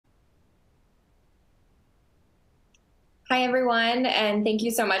Hi, everyone, and thank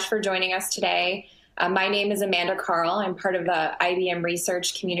you so much for joining us today. My name is Amanda Carl. I'm part of the IBM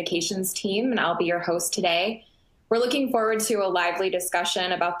Research Communications team, and I'll be your host today. We're looking forward to a lively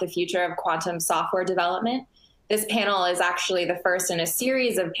discussion about the future of quantum software development. This panel is actually the first in a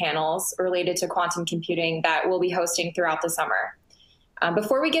series of panels related to quantum computing that we'll be hosting throughout the summer.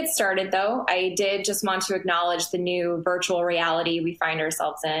 Before we get started, though, I did just want to acknowledge the new virtual reality we find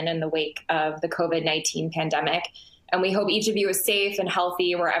ourselves in the wake of the COVID-19 pandemic. And we hope each of you is safe and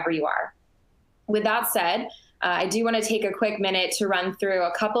healthy wherever you are. With that said, I do want to take a quick minute to run through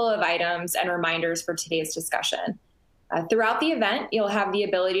a couple of items and reminders for today's discussion. Throughout the event, you'll have the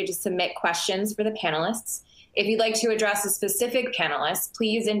ability to submit questions for the panelists. If you'd like to address a specific panelist,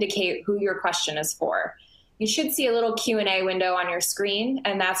 please indicate who your question is for. You should see a little Q&A window on your screen,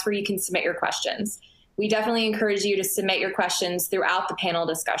 and that's where you can submit your questions. We definitely encourage you to submit your questions throughout the panel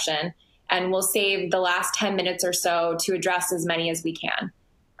discussion, and we'll save the last 10 minutes or so to address as many as we can.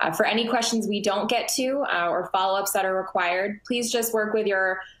 For any questions we don't get to or follow-ups that are required, please just work with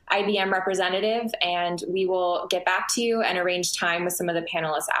your IBM representative and we will get back to you and arrange time with some of the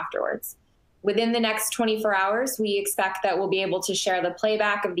panelists afterwards. Within the next 24 hours, we expect that we'll be able to share the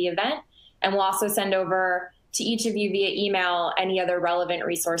playback of the event, and we'll also send over to each of you via email any other relevant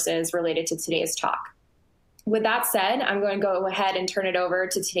resources related to today's talk. With that said, I'm going to go ahead and turn it over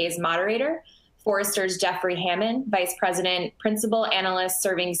to today's moderator, Forrester's Jeffrey Hammond, Vice President, Principal Analyst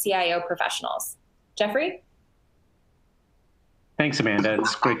Serving CIO Professionals. Jeffrey? Thanks, Amanda.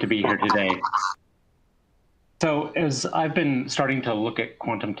 It's great to be here today. So as I've been starting to look at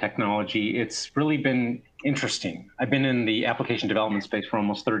quantum technology, it's really been interesting. I've been in the application development space for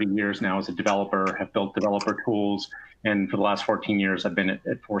almost 30 years now as a developer, have built developer tools, and for the last 14 years, I've been at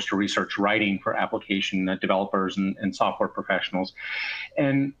Forrester Research writing for application developers and software professionals.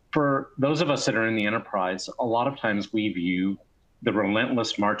 And for those of us that are in the enterprise, a lot of times we view the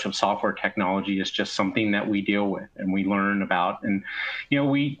relentless march of software technology is just something that we deal with and we learn about. And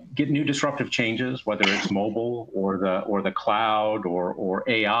we get new disruptive changes, whether it's mobile or the cloud or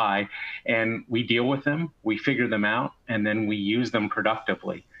AI, and we deal with them, we figure them out, and then we use them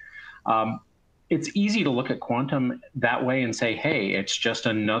productively. It's easy to look at quantum that way and say, hey, it's just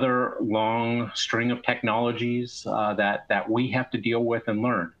another long string of technologies that we have to deal with and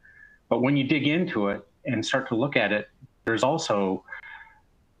learn. But when you dig into it and start to look at it, there's also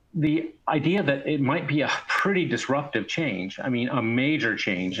the idea that it might be a pretty disruptive change. I mean, a major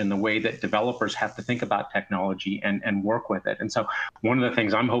change in the way that developers have to think about technology and work with it. And so one of the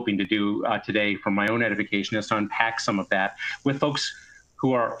things I'm hoping to do today for my own edification is to unpack some of that with folks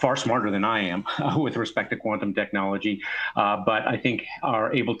who are far smarter than I am with respect to quantum technology, but I think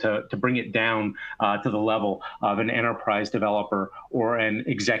are able to bring it down to the level of an enterprise developer or an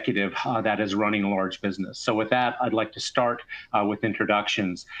executive that is running a large business. So with that, I'd like to start with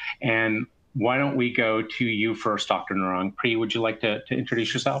introductions. And why don't we go to you first, Dr. Narang? Pri, would you like to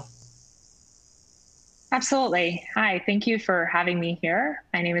introduce yourself? Absolutely. Hi, thank you for having me here.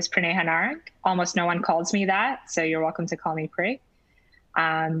 My name is Prineha Narang. Almost no one calls me that, so you're welcome to call me Pri.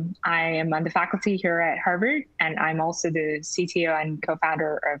 I am on the faculty here at Harvard, and I'm also the CTO and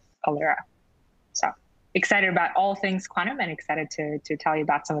co-founder of Aliro. So excited about all things quantum and excited to tell you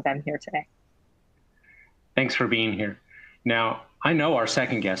about some of them here today. Thanks for being here. Now, I know our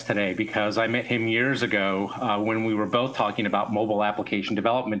second guest today because I met him years ago when we were both talking about mobile application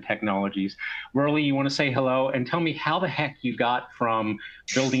development technologies. Hurley, you want to say hello and tell me how the heck you got from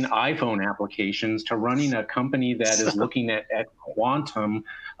building iPhone applications to running a company that is looking at quantum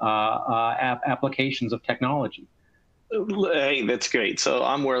applications of technology. Hey, that's great. So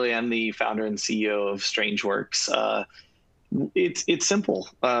I'm Hurley. I'm the founder and CEO of Strangeworks. It's simple.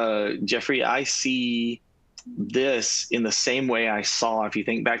 Jeffrey, I see this in the same way I saw, if you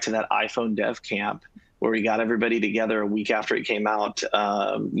think back to that iPhone dev camp where we got everybody together a week after it came out,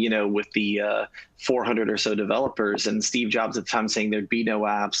 with the 400 or so developers, and Steve Jobs at the time saying there'd be no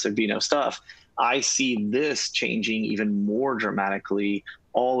apps, there'd be no stuff. I see this changing even more dramatically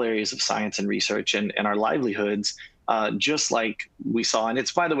all areas of science and research and our livelihoods, just like we saw. And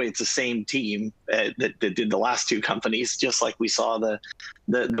it's, by the way, it's the same team that did the last two companies, just like we saw the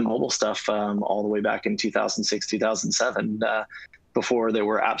mobile stuff all the way back in 2006, 2007, before there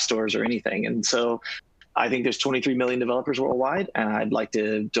were app stores or anything. And so I think there's 23 million developers worldwide, and I'd like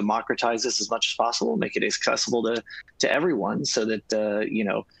to democratize this as much as possible, make it accessible to everyone so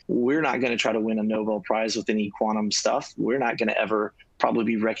that, we're not going to try to win a Nobel Prize with any quantum stuff. We're not going to ever probably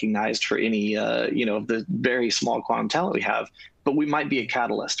be recognized for any, of the very small quantum talent we have, but we might be a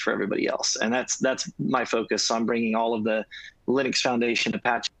catalyst for everybody else. And that's my focus. So I'm bringing all of the Linux Foundation,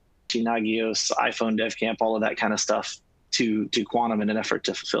 Apache, Nagios, iPhone Dev Camp, all of that kind of stuff to quantum in an effort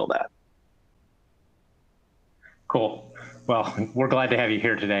to fulfill that. Cool. Well, we're glad to have you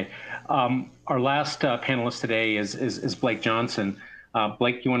here today. Our last panelist today is Blake Johnson.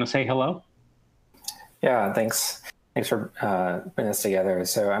 Blake, you want to say hello? Yeah, thanks. Thanks for putting this together.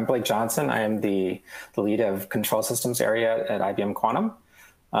 So I'm Blake Johnson. I am the lead of control systems area at IBM Quantum.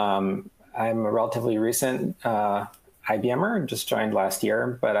 I'm a relatively recent IBMer, just joined last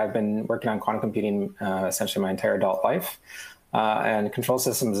year, but I've been working on quantum computing essentially my entire adult life. And control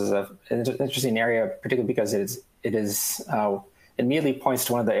systems is an interesting area, particularly because it immediately points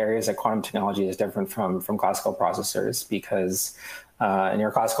to one of the areas that quantum technology is different from classical processors, because in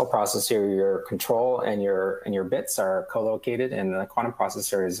your classical processor, your control and your bits are co-located, and the quantum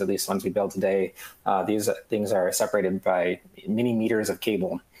processors, at least ones we build today, these things are separated by many meters of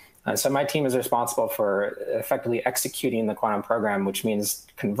cable. So my team is responsible for effectively executing the quantum program, which means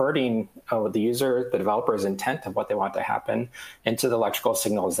converting the user, the developer's intent of what they want to happen into the electrical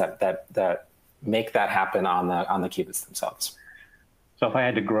signals that make that happen on the qubits themselves. So if I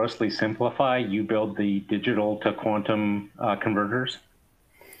had to grossly simplify, you build the digital to quantum converters?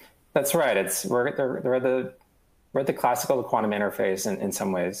 That's right. We're the classical to quantum interface in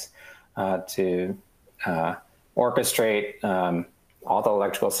some ways to orchestrate all the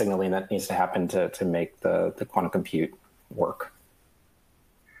electrical signaling that needs to happen to make the quantum compute work.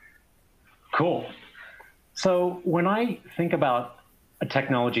 Cool. So when I think about a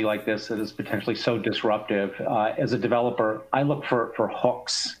technology like this that is potentially so disruptive, as a developer, I look for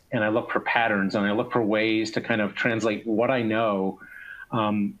hooks, and I look for patterns, and I look for ways to kind of translate what I know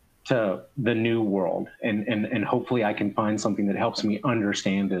to the new world, and hopefully I can find something that helps me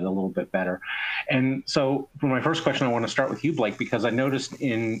understand it a little bit better. And so for my first question, I want to start with you, Blake, because I noticed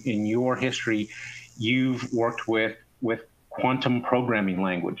in your history, you've worked with quantum programming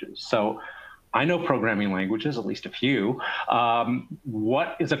languages. So I know programming languages, at least a few.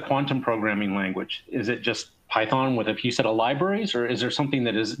 What is a quantum programming language? Is it just Python with a few set of libraries, or is there something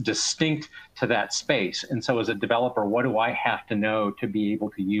that is distinct to that space? And so as a developer, what do I have to know to be able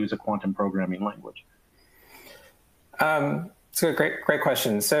to use a quantum programming language? It's a great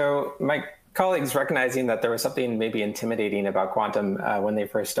question. So my colleagues, recognizing that there was something maybe intimidating about quantum when they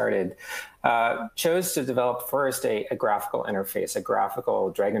first started, chose to develop first a graphical interface, a graphical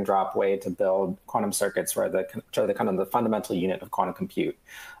drag and drop way to build quantum circuits where the kind of the fundamental unit of quantum compute.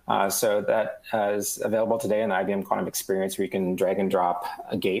 So that is available today in the IBM Quantum experience, where you can drag and drop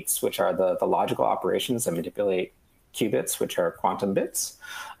gates, which are the logical operations that manipulate qubits, which are quantum bits,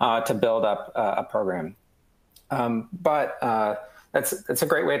 to build up a program. That's a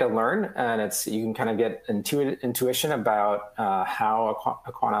great way to learn, and you can kind of get intuition about how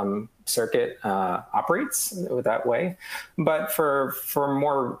a quantum circuit operates that way. But for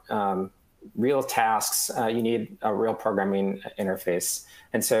more real tasks, you need a real programming interface.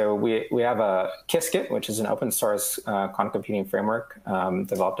 And so we have a Qiskit, which is an open source quantum computing framework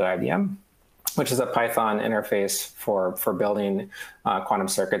developed at IBM, which is a Python interface for building quantum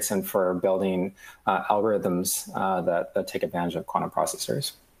circuits and for building algorithms that take advantage of quantum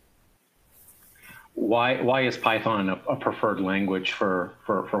processors. Why is Python a preferred language for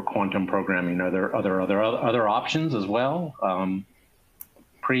quantum programming? Are there other options as well?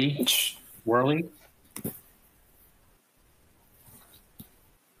 Hurley?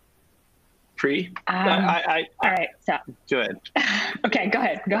 All right. So go ahead. Okay, go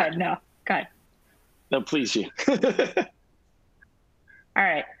ahead. No, go ahead. No, please, you. All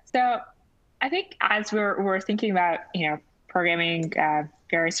right. So I think as we're thinking about programming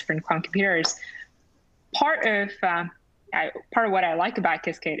various different quantum computers, part of what I like about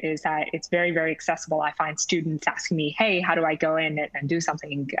Qiskit is that it's very, very accessible. I find students asking me, "Hey, how do I go in and do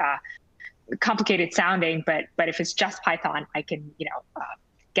something complicated sounding?" But if it's just Python, I can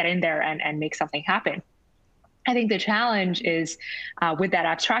get in there and make something happen. I think the challenge is with that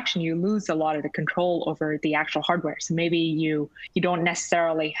abstraction, you lose a lot of the control over the actual hardware. So maybe you don't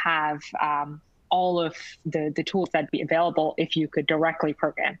necessarily have all of the tools that'd be available if you could directly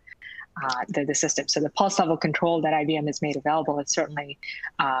program the system. So the pulse level control that IBM has made available is certainly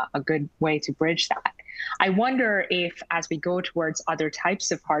a good way to bridge that. I wonder if, as we go towards other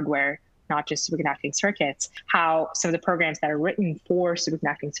types of hardware, not just superconducting circuits, how some of the programs that are written for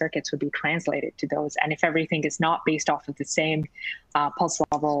superconducting circuits would be translated to those. And if everything is not based off of the same pulse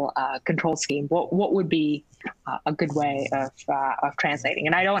level control scheme, what would be a good way of translating?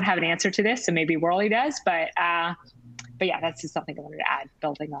 And I don't have an answer to this, so maybe Hurley does, but yeah, that's just something I wanted to add,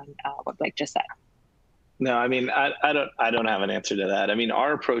 building on what Blake just said. No, I mean, I don't have an answer to that. I mean,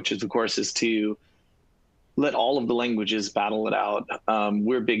 our approach is, of course, is to let all of the languages battle it out.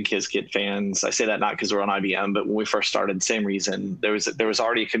 We're big Qiskit fans. I say that not because we're on IBM, but when we first started, same reason. There was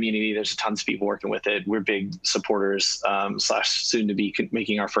already a community. There's tons of people working with it. We're big supporters / soon to be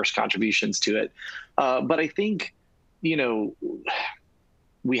making our first contributions to it. But I think,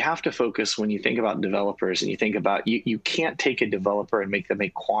 we have to focus when you think about developers and you think about you can't take a developer and make them a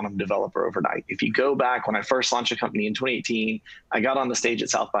quantum developer overnight. If you go back when I first launched a company in 2018, I got on the stage at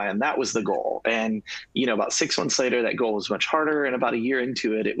South by and that was the goal. And, about 6 months later, that goal was much harder. And about a year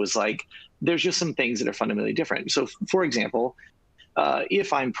into it, it was like, there's just some things that are fundamentally different. So for example,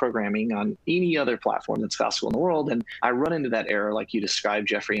 if I'm programming on any other platform that's classical in the world, and I run into that error like you described,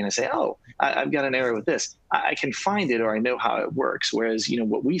 Jeffrey, and I say, oh, I've got an error with this, I can find it or I know how it works. Whereas,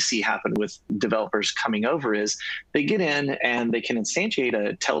 what we see happen with developers coming over is they get in and they can instantiate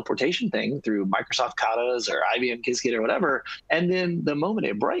a teleportation thing through Microsoft Katas or IBM Qiskit or whatever. And then the moment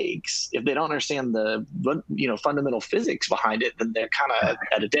it breaks, if they don't understand the fundamental physics behind it, then they're kind of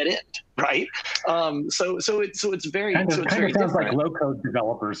at a dead end, right? So it's very kind of very sounds different. like low-code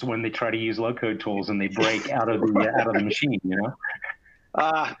developers when they try to use low-code tools and they break out of the machine,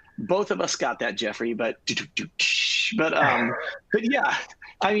 Both of us got that, Jeffrey, but yeah,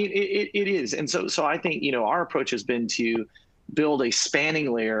 I mean, it is. And so I think, our approach has been to build a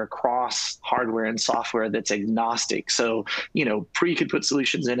spanning layer across hardware and software that's agnostic. So, Pri could put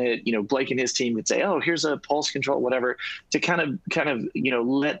solutions in it, Blake and his team could say, oh, here's a pulse control, whatever, to kind of,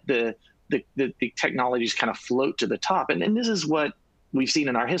 let the technologies kind of float to the top. And this is what we've seen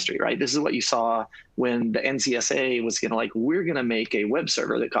in our history, right? This is what you saw when the NCSA was we're going to make a web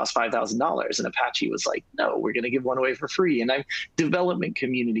server that costs $5,000. And Apache was like, no, we're going to give one away for free. And development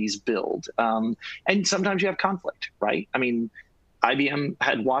communities build. And sometimes you have conflict, right? I mean, IBM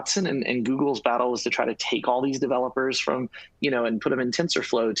had Watson and Google's battle was to try to take all these developers from, and put them in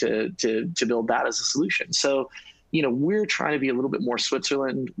TensorFlow to build that as a solution. So, we're trying to be a little bit more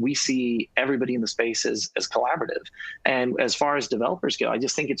Switzerland. We see everybody in the space as collaborative. And as far as developers go, I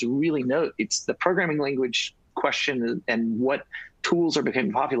just think it's the programming language question and what tools are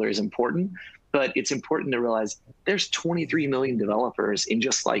becoming popular is important, but it's important to realize there's 23 million developers in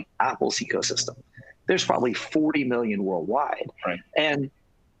just like Apple's ecosystem. There's probably 40 million worldwide. Right. And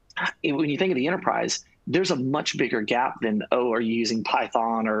when you think of the enterprise, there's a much bigger gap than, oh, are you using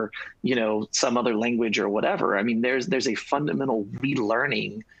Python or, some other language or whatever. I mean, there's a fundamental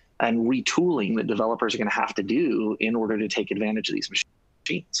relearning and retooling that developers are going to have to do in order to take advantage of these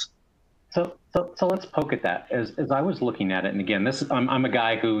machines. So let's poke at that. As I was looking at it, and again, I'm a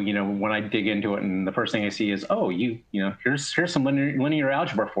guy who, when I dig into it, and the first thing I see is, oh, here's some linear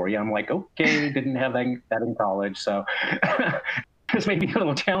algebra for you. I'm like, okay, didn't have that in college, so this may be a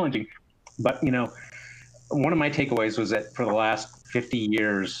little challenging. But one of my takeaways was that for the last 50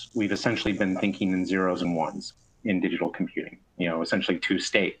 years, we've essentially been thinking in zeros and ones in digital computing. Essentially 2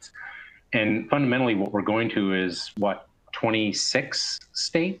 states, and fundamentally, what we're going to is 26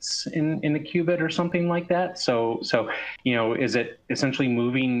 states in the qubit or something like that. So is it essentially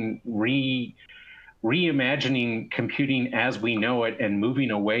reimagining computing as we know it and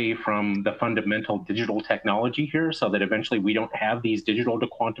moving away from the fundamental digital technology here so that eventually we don't have these digital to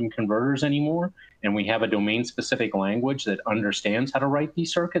quantum converters anymore and we have a domain-specific language that understands how to write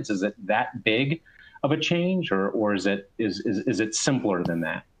these circuits? Is it that big of a change, or is it simpler than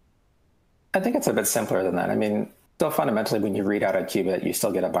that? I think it's a bit simpler than that. I mean, still fundamentally, when you read out a qubit, you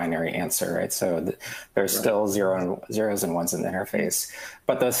still get a binary answer, right? So there's still zeros and ones in the interface.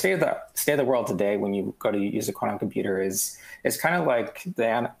 But the state of the world today, when you go to use a quantum computer, is kind of like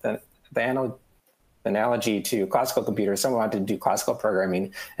the analogy to classical computers. Someone wanted to do classical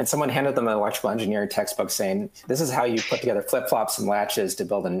programming, and someone handed them an electrical engineering textbook saying, "This is how you put together flip-flops and latches to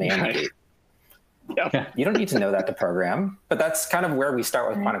build a NAND gate." Yeah. You don't need to know that to program, but that's kind of where we start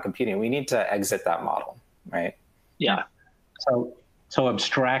with quantum computing. We need to exit that model, right? Yeah. So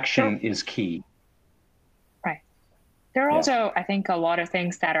abstraction is key. Right. There are also, I think, a lot of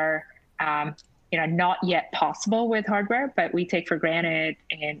things that are, not yet possible with hardware, but we take for granted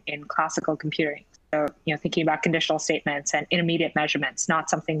in classical computing. So, thinking about conditional statements and intermediate measurements, not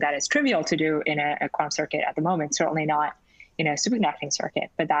something that is trivial to do in a quantum circuit at the moment, certainly not in a superconducting circuit,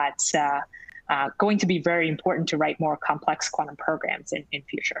 but that's going to be very important to write more complex quantum programs in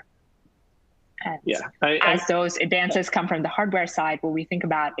future. And as those advances come from the hardware side, what we think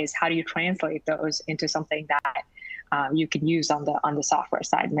about is how do you translate those into something that you can use on the software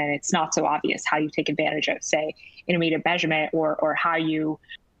side. And then it's not so obvious how you take advantage of, say, intermediate measurement or how you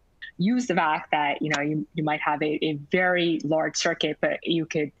use the fact that, you might have a very large circuit, but you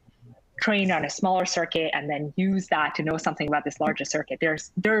could train on a smaller circuit and then use that to know something about this larger circuit.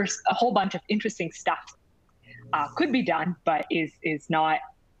 There's a whole bunch of interesting stuff could be done, but is not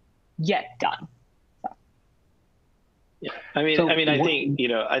yet done. So. Yeah, I think,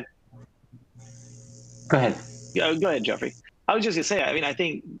 Go ahead. Yeah, go ahead, Jeffrey. I was just gonna say, I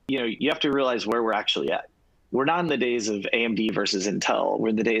think, you have to realize where we're actually at. We're not in the days of AMD versus Intel. We're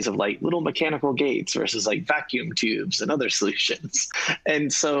in the days of like little mechanical gates versus like vacuum tubes and other solutions.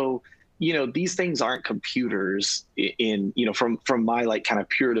 And so, these things aren't computers from my like kind of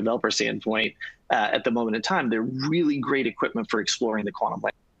pure developer standpoint at the moment in time. They're really great equipment for exploring the quantum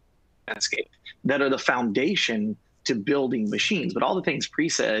landscape that are the foundation to building machines. But all the things Pri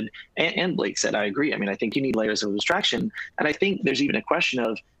said and Blake said, I agree. I think you need layers of abstraction. And I think there's even a question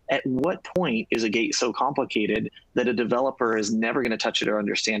of, at what point is a gate so complicated that a developer is never going to touch it or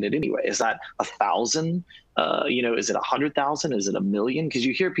understand it anyway? Is that 1,000? Is it 100,000? Is it 1,000,000? Because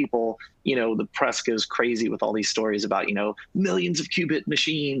you hear people, the press goes crazy with all these stories about, millions of qubit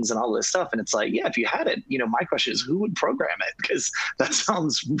machines and all this stuff. And it's like, yeah, if you had it, my question is, who would program it? Because that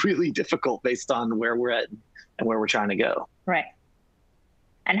sounds really difficult based on where we're at and where we're trying to go. Right.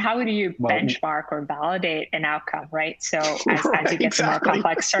 And how do you benchmark or validate an outcome, right? So as you get to more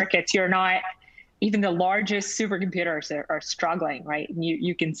complex circuits, you're not, even the largest supercomputers are struggling, right? And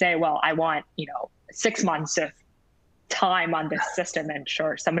you can say, well, I want, 6 months of time on this system. And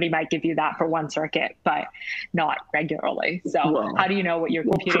sure, somebody might give you that for one circuit, but not regularly. So how do you know what you're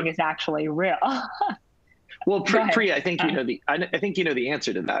computing is actually real? Well, Pri, I think you know the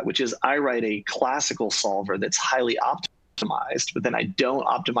answer to that, which is I write a classical solver that's highly optimized, but then I don't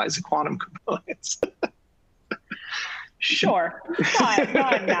optimize the quantum components. Sure,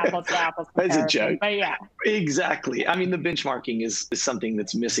 not an apples to apples comparison. That's a joke. But yeah, exactly. The benchmarking is something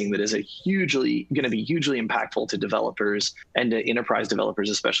that's missing. That is going to be hugely impactful to developers and to enterprise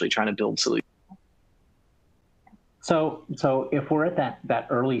developers, especially trying to build solutions. So if we're at that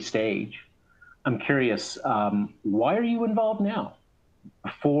early stage, I'm curious, why are you involved now?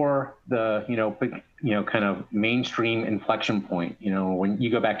 Before the big, kind of mainstream inflection point, when you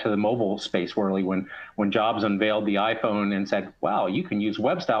go back to the mobile space, Hurley, when Jobs unveiled the iPhone and said, wow, you can use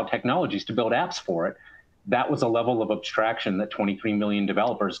web-style technologies to build apps for it, that was a level of abstraction that 23 million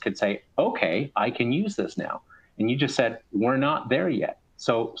developers could say, okay, I can use this now. And you just said, we're not there yet.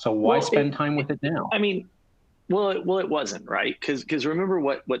 So why spend time with it now? Well, it wasn't, right? Because remember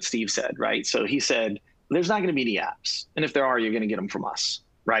what Steve said, right? So he said, there's not going to be any apps. And if there are, you're going to get them from us,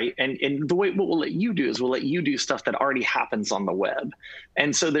 right? And the way what we'll let you do is we'll let you do stuff that already happens on the web.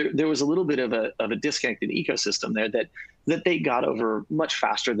 And so there was a little bit of a disconnected ecosystem there that they got over much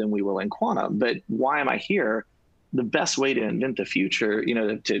faster than we will in quantum. But why am I here? The best way to invent the future,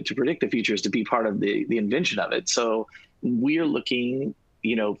 to predict the future is to be part of the invention of it. So we're looking,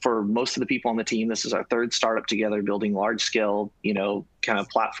 for most of the people on the team, this is our third startup together, building large scale, kind of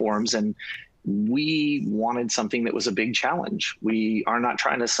platforms. And we wanted something that was a big challenge. We are not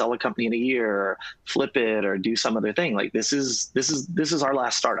trying to sell a company in a year or flip it or do some other thing. Like this is our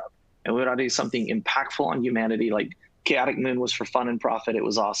last startup, and we want to do something impactful on humanity. Like Chaotic Moon was for fun and profit. It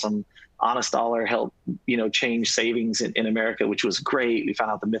was awesome. Honest Dollar helped, change savings in America, which was great. We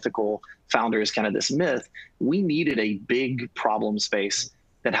found out the mythical founder is kind of this myth. We needed a big problem space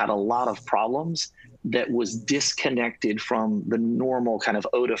that had a lot of problems that was disconnected from the normal kind of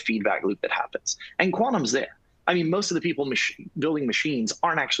OTA feedback loop that happens. And quantum's there. Most of the people building machines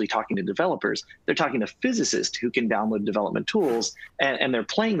aren't actually talking to developers. They're talking to physicists who can download development tools, and they're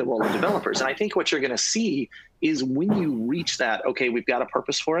playing the role of developers. And I think what you're going to see is when you reach that, okay, we've got a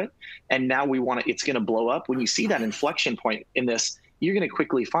purpose for it, and now it's going to blow up. When you see that inflection point in this, you're going to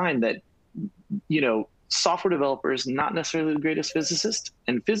quickly find that, software developers, not necessarily the greatest physicists,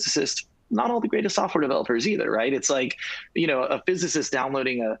 and physicists, not all the greatest software developers either, right? It's like, a physicist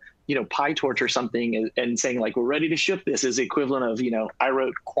downloading a, PyTorch or something and saying like, we're ready to ship this is equivalent of, I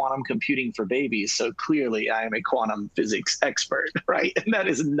wrote quantum computing for babies, so clearly I am a quantum physics expert, right? And that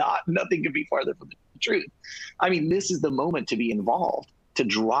is nothing could be farther from the truth. This is the moment to be involved, to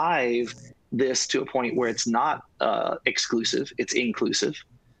drive this to a point where it's not exclusive, it's inclusive,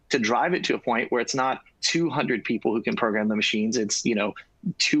 to drive it to a point where it's not 200 people who can program the machines, it's,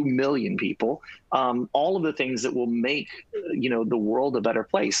 2 million people, all of the things that will make, the world a better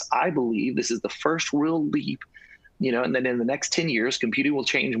place. I believe this is the first real leap, and then in the next 10 years, computing will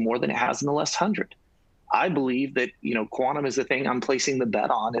change more than it has in the last 100. I believe that, quantum is the thing I'm placing the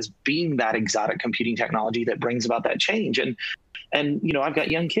bet on as being that exotic computing technology that brings about that change. And I've got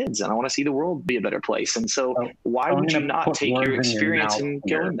young kids and I want to see the world be a better place. And so why would you not take your experience and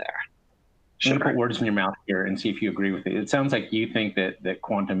go in there? I'm going to put words in your mouth here and see if you agree with it. It sounds like you think that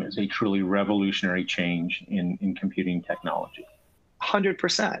quantum is a truly revolutionary change in computing technology.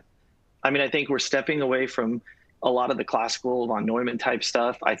 100%. I think we're stepping away from, a lot of the classical von Neumann type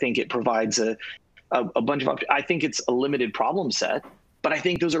stuff. I think it provides a bunch of, I think it's a limited problem set, but I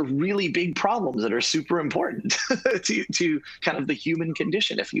think those are really big problems that are super important to kind of the human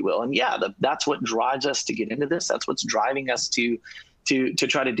condition, if you will. And yeah, that's what drives us to get into this. That's what's driving us to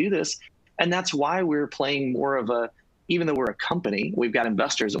try to do this. And that's why we're playing more of a, even though we're a company, we've got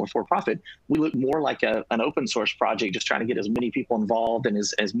investors and we're for profit, we look more like an open source project, just trying to get as many people involved and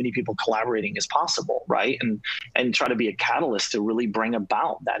as many people collaborating as possible, right? And try to be a catalyst to really bring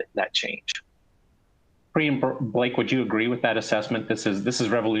about that change. Pri and Blake, would you agree with that assessment? This is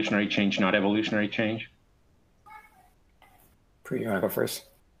revolutionary change, not evolutionary change. Pri, you want to go first?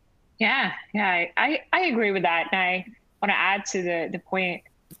 Yeah, I agree with that. And I want to add to the point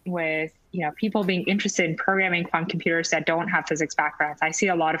with people being interested in programming quantum computers that don't have physics backgrounds. I see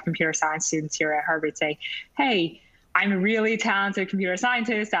a lot of computer science students here at Harvard say, "Hey, I'm a really talented computer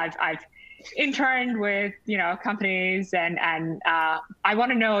scientist. I've interned with companies and I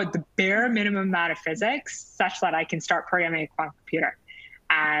want to know the bare minimum amount of physics such that I can start programming a quantum computer."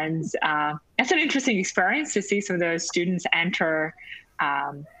 And that's an interesting experience to see some of those students enter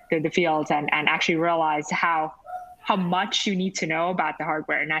the field and actually realize how much you need to know about the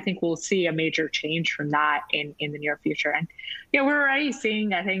hardware. And I think we'll see a major change from that in the near future. And we're already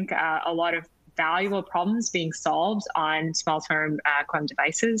seeing, I think, a lot of valuable problems being solved on small-term quantum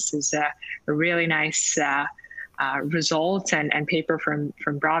devices. There's a really nice result and paper from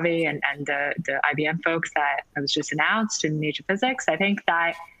Bravi and the IBM folks that was just announced in Nature Physics. I think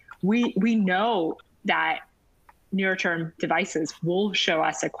that we know that near-term devices will show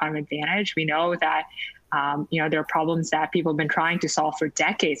us a quantum advantage. We know that there are problems that people have been trying to solve for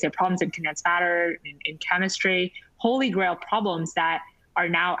decades. There are problems in condensed matter, in chemistry, holy grail problems that are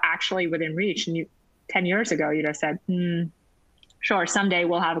now actually within reach. And 10 years ago, you'd have said, sure, someday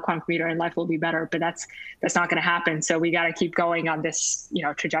we'll have a quantum computer and life will be better, but that's not going to happen. So we got to keep going on this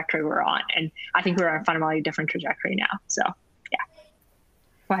trajectory we're on. And I think we're on a fundamentally different trajectory now. So yeah,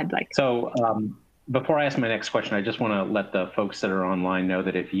 go ahead, Blake. So before I ask my next question, I just want to let the folks that are online know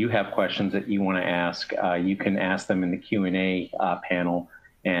that if you have questions that you want to ask, you can ask them in the Q&A panel,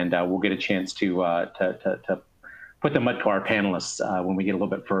 and we'll get a chance to put them up to our panelists when we get a little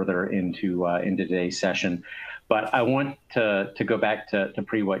bit further into today's session. But I want to go back to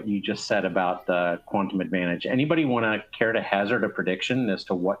Pri, what you just said about the quantum advantage. Anybody want to care to hazard a prediction as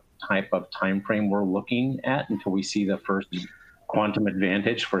to what type of time frame we're looking at until we see the first quantum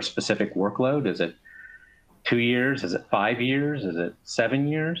advantage for a specific workload? Is it 2 years? Is it 5 years? Is it 7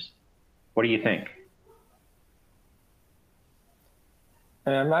 years? What do you think?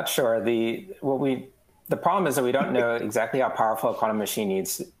 I'm not sure. The problem is that we don't know exactly how powerful a quantum machine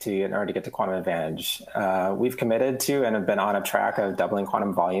needs in order to get to quantum advantage. We've committed to and have been on a track of doubling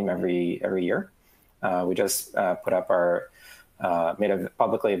quantum volume every year. We just put up our made it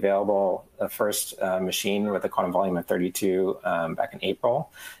publicly available the first machine with a quantum volume of 32 back in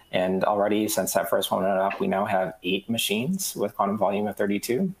April. And already since that first one went up, we now have 8 machines with quantum volume of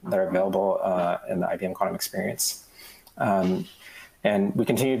 32 that are available in the IBM Quantum Experience. And we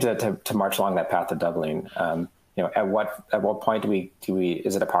continue to march along that path to doubling. At what point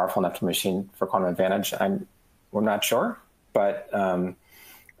is it a powerful enough machine for quantum advantage? We're not sure, but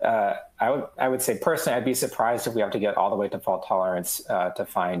I would say personally, I'd be surprised if we have to get all the way to fault tolerance to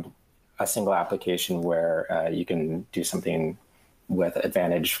find a single application where you can do something with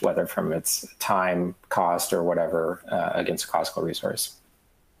advantage, whether from its time, cost, or whatever, against a classical resource.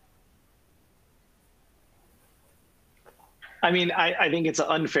 I mean, I think it's an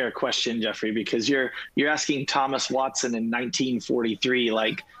unfair question, Jeffrey, because you're asking Thomas Watson in 1943,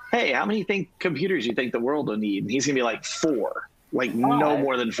 like, hey, how many computers you think the world will need? And he's gonna be like 4. Like no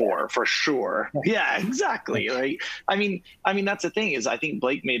more than 4 for sure. Yeah, exactly. Right. I mean, that's the thing is I think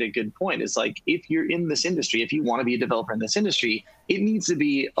Blake made a good point. It's like, if you're in this industry, if you want to be a developer in this industry, it needs to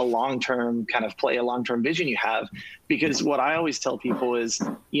be a long-term kind of play, a long-term vision you have. Because what I always tell people is,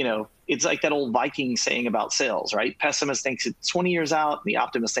 it's like that old Viking saying about sales, right? Pessimist thinks it's 20 years out, and the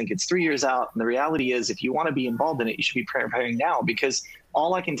optimist think it's 3 years out. And the reality is, if you want to be involved in it, you should be preparing now, because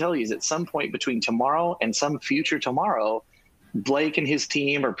all I can tell you is at some point between tomorrow and some future tomorrow, Blake and his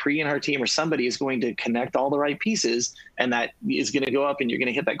team, or Pri and her team, or somebody is going to connect all the right pieces, and that is going to go up and you're going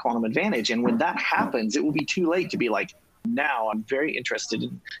to hit that quantum advantage. And when that happens, it will be too late to be like, now I'm very interested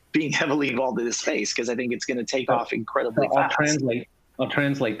in being heavily involved in this space, because I think it's going to take off incredibly fast. I'll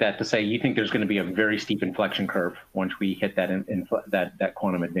translate that to say you think there's going to be a very steep inflection curve once we hit that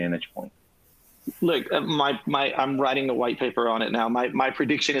quantum advantage point. Look, I'm writing a white paper on it now. My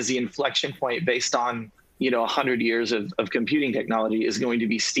prediction is the inflection point based on 100 years of computing technology is going to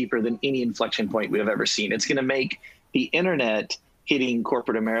be steeper than any inflection point we have ever seen. It's going to make the internet hitting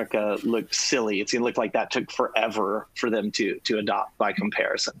corporate America look silly. It's going to look like that took forever for them to adopt by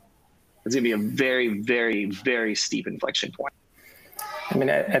comparison. It's going to be a very, very, very steep inflection point. I mean,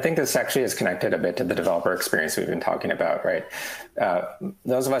 I think this actually is connected a bit to the developer experience we've been talking about, right?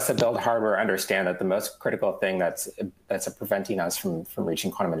 Those of us that build hardware understand that the most critical thing that's preventing us from reaching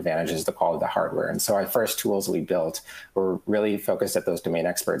quantum advantage is the quality of the hardware. And so our first tools we built were really focused at those domain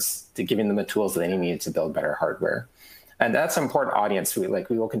experts, to giving them the tools that they needed to build better hardware. And that's an important audience. We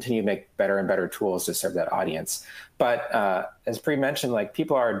will continue to make better and better tools to serve that audience. But as Pri mentioned,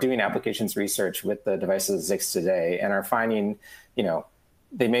 people are doing applications research with the devices that exist today and are finding,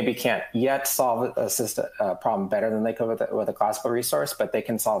 they maybe can't yet solve a problem better than they could with a classical resource, but they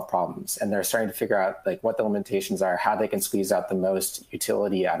can solve problems. And they're starting to figure out what the limitations are, how they can squeeze out the most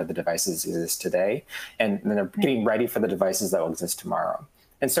utility out of the devices that exist today. And then they're getting ready for the devices that will exist tomorrow.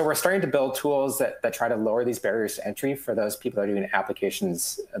 And so we're starting to build tools that try to lower these barriers to entry for those people that are doing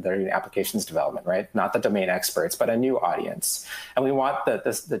applications development, right? Not the domain experts, but a new audience. And we want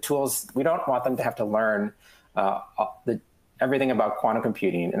the tools, we don't want them to have to learn everything about quantum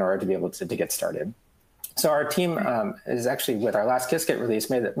computing in order to be able to get started. So our team is actually, with our last Qiskit release,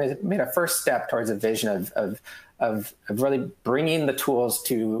 made a first step towards a vision of really bringing the tools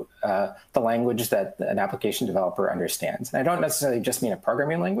to the language that an application developer understands. And I don't necessarily just mean a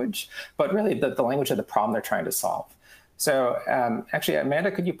programming language, but really the language of the problem they're trying to solve. So actually,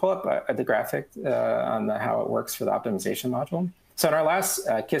 Amanda, could you pull up the graphic on how it works for the optimization module? So in our last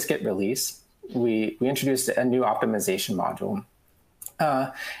Qiskit release, we introduced a new optimization module.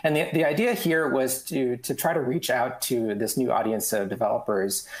 And the idea here was to try to reach out to this new audience of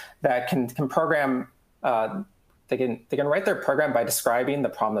developers that can program. They can write their program by describing the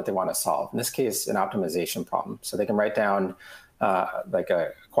problem that they want to solve. In this case, an optimization problem. So they can write down a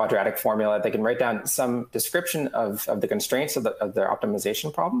quadratic formula. They can write down some description of the constraints of their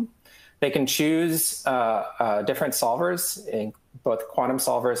optimization problem. They can choose different solvers, both quantum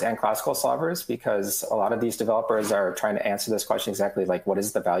solvers and classical solvers, because a lot of these developers are trying to answer this question exactly, what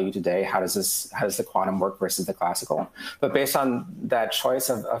is the value today? How does the quantum work versus the classical? But based on that choice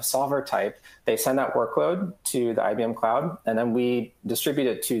of solver type, they send that workload to the IBM cloud, and then we distribute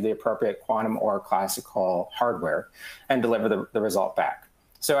it to the appropriate quantum or classical hardware and deliver the result back.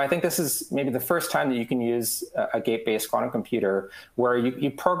 So I think this is maybe the first time that you can use a gate-based quantum computer where you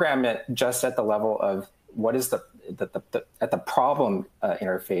program it just at the level of what is at the problem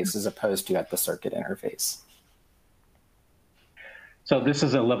interface as opposed to at the circuit interface. So this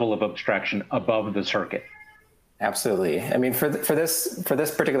is a level of abstraction above the circuit. Absolutely. I mean, for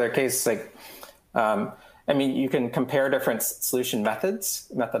this particular case, you can compare different solution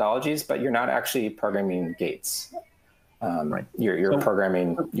methodologies, but you're not actually programming gates. Right. You're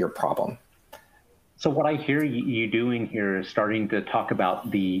programming your problem. So what I hear you doing here is starting to talk about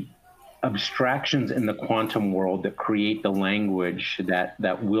the abstractions in the quantum world that create the language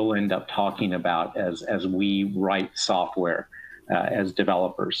that we'll end up talking about as we write software as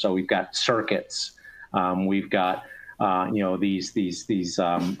developers. So we've got circuits, we've got these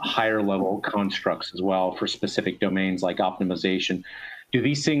higher level constructs as well for specific domains like optimization. Do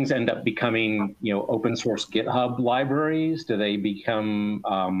these things end up becoming, open source GitHub libraries? Do they become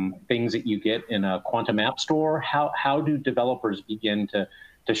things that you get in a quantum app store? How do developers begin to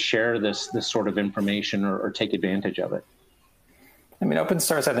share this sort of information or take advantage of it? I mean, open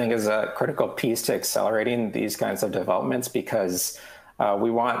source, I think, is a critical piece to accelerating these kinds of developments because we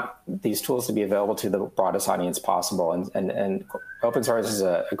want these tools to be available to the broadest audience possible. And open source is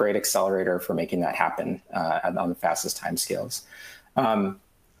a great accelerator for making that happen on the fastest timescales.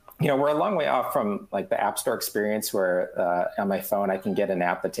 We're a long way off from the App Store experience where on my phone I can get an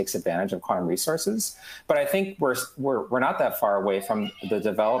app that takes advantage of quantum resources. But I think we're not that far away from the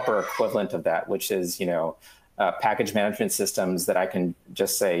developer equivalent of that, which is package management systems that I can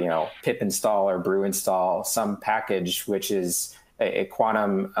just say pip install or brew install some package which is a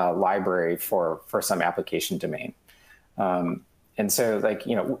quantum library for some application domain. And so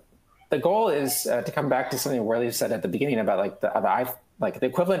the goal is to come back to something Hurley said at the beginning about the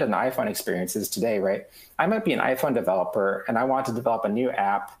equivalent of an iPhone experiences today, right? I might be an iPhone developer and I want to develop a new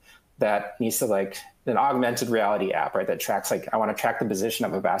app that needs to an augmented reality app, right? That tracks I want to track the position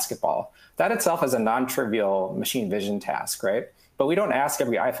of a basketball. That itself is a non-trivial machine vision task, right? But we don't ask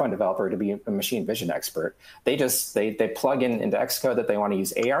every iPhone developer to be a machine vision expert. They plug into Xcode that they want to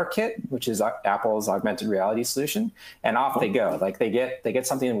use ARKit, which is Apple's augmented reality solution, and off they go. They get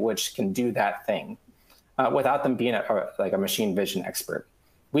something which can do that thing without them being a machine vision expert.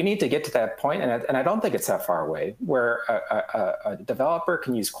 we need to get to that point, and I don't think it's that far away, where a developer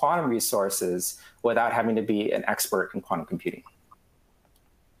can use quantum resources without having to be an expert in quantum computing.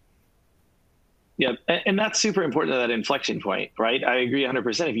 Yeah, and that's super important to that inflection point, right? I agree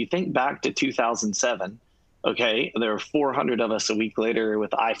 100%. If you think back to 2007, okay, there were 400 of us a week later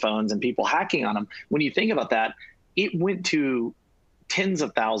with iPhones and people hacking on them. When you think about that, it went to tens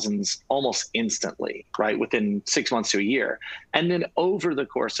of thousands almost instantly, right? Within 6 months to a year. And then over the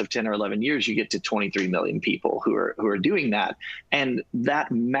course of 10 or 11 years, you get to 23 million people who are doing that. And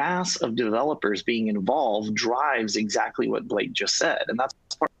that mass of developers being involved drives exactly what Blake just said. And that's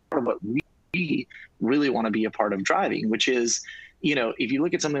part of what we really want to be a part of driving, which is, you know, if you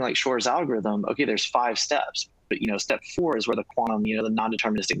look at something like Shor's algorithm, okay, there's 5 steps. But, you know, step 4 is where the quantum, you know, the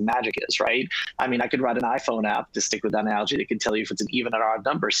non-deterministic magic is, right? I mean, I could write an iPhone app, to stick with that analogy, that could tell you if it's an even or odd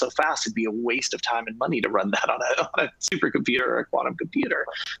number so fast, it'd be a waste of time and money to run that on a supercomputer or a quantum computer.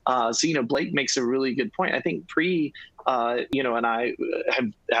 So, you know, Blake makes a really good point. I think you know, and I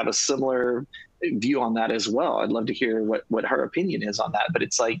have a similar view on that as well. I'd love to hear what her opinion is on that. But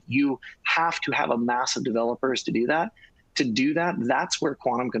it's like, you have to have a mass of developers to do that. To do that, that's where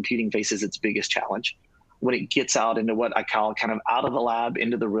quantum computing faces its biggest challenge. When it gets out into what I call kind of out of the lab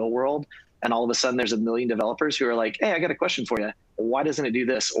into the real world, and all of a sudden there's 1 million developers who are like, hey, I got a question for you. Why doesn't it do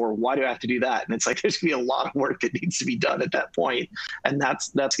this? Or why do I have to do that? And it's like, there's gonna be a lot of work that needs to be done at that point. And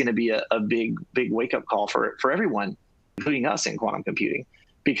that's gonna be a big wake up call for everyone, including us in quantum computing,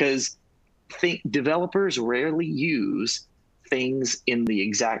 because developers rarely use things in the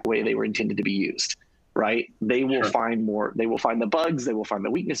exact way they were intended to be used. Right? They will find they will find the bugs, they will find the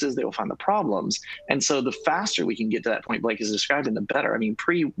weaknesses, they will find the problems. And so the faster we can get to that point Blake is describing, the better. I mean,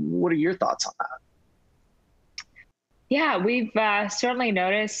 what are your thoughts on that? Yeah, we've certainly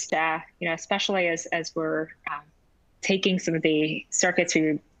noticed, you know, especially as we're taking some of the circuits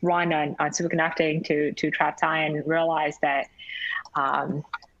we run on superconducting to trap time and realize that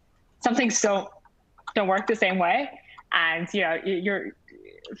some things don't work the same way. And, you know,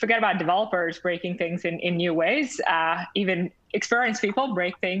 forget about developers breaking things in new ways. Even experienced people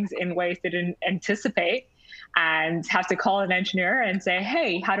break things in ways they didn't anticipate and have to call an engineer and say,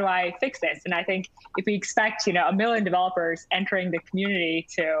 hey, how do I fix this? And I think if we expect, you know, 1 million developers entering the community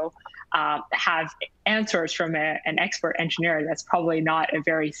to have answers from an expert engineer, that's probably not a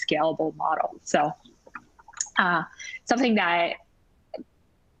very scalable model. So something that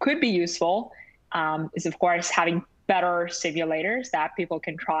could be useful is, of course, having better simulators that people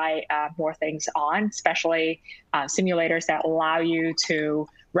can try more things on, especially simulators that allow you to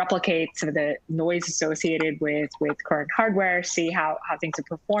replicate some of the noise associated with current hardware, see how things are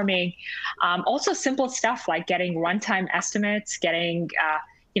performing. Also simple stuff like getting runtime estimates, getting,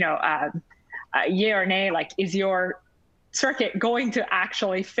 you know, yay or nay, like, is your circuit going to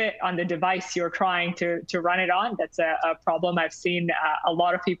actually fit on the device you're trying to run it on? That's a problem I've seen a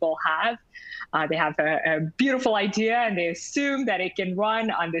lot of people have. They have a beautiful idea and they assume that it can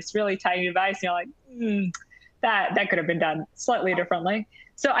run on this really tiny device. And you're like, that could have been done slightly differently.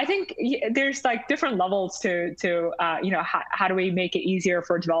 So I think there's like different levels to you know, how do we make it easier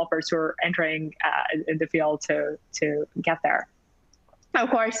for developers who are entering in the field to get there? Of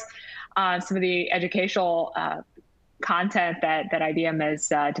course, some of the educational content that IBM has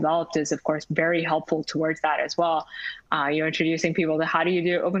developed is, of course, very helpful towards that as well. You know, introducing people to how do you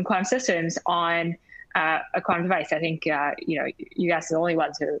do open quantum systems on a quantum device. I think, you know, you guys are the only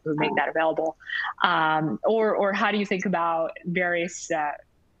ones who make that available. Or how do you think about various,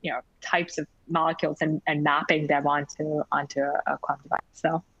 you know, types of molecules and mapping them onto a quantum device.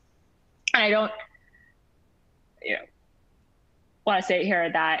 So I don't, you know, want to say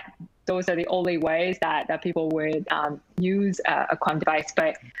here that those are the only ways that people would use a quantum device,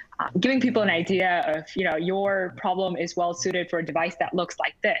 but giving people an idea of, you know, your problem is well suited for a device that looks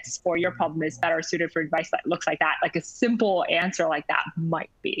like this, or your problem is better suited for a device that looks like that. Like a simple answer like that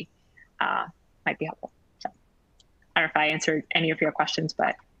might be helpful. So I don't know if I answered any of your questions,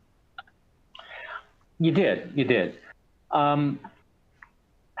 but you did.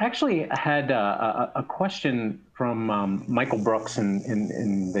 Actually, I had a question from Michael Brooks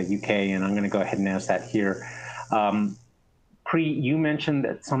in the UK, and I'm going to go ahead and ask that here. Pri, you mentioned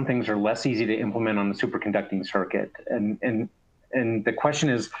that some things are less easy to implement on the superconducting circuit, and the question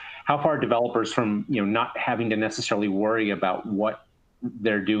is, how far are developers from, you know, not having to necessarily worry about what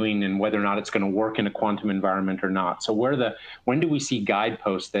they're doing and whether or not it's going to work in a quantum environment or not? So when do we see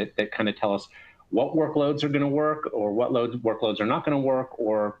guideposts that kind of tell us what workloads are going to work, or what workloads are not going to work,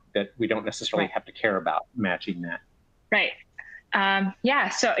 or that we don't necessarily have to care about matching that? Right. Yeah.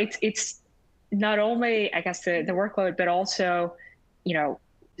 So it's not only, I guess, the workload, but also, you know,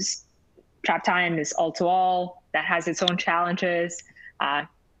 trap time is all-to-all. That has its own challenges.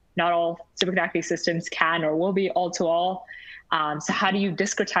 Not all superconducting systems can or will be all-to-all. So how do you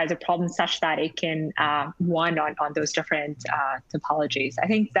discretize a problem such that it can run on those different topologies? I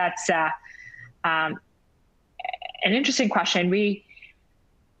think that's an interesting question.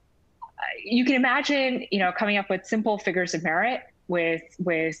 You can imagine, coming up with simple figures of merit with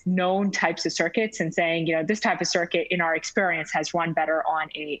known types of circuits and saying, this type of circuit in our experience has run better on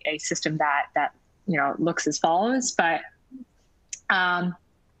a system that looks as follows. But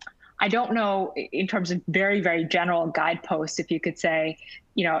I don't know, in terms of very, very general guideposts, if you could say,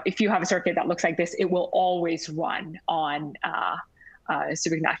 if you have a circuit that looks like this, it will always run on a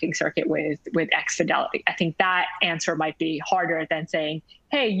superconducting circuit with X fidelity. I think that answer might be harder than saying,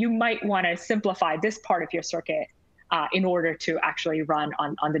 hey, you might want to simplify this part of your circuit in order to actually run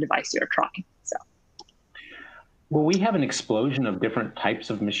on the device you're trying. So. Well, we have an explosion of different types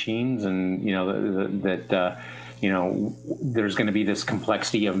of machines, and there's going to be this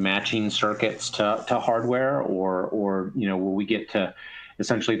complexity of matching circuits to hardware, or will we get to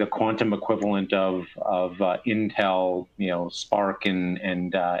essentially the quantum equivalent of Intel, Spark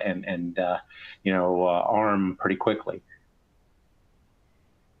and ARM pretty quickly?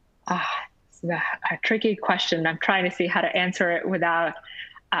 It's a tricky question. I'm trying to see how to answer it without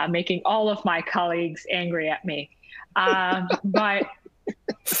making all of my colleagues angry at me. But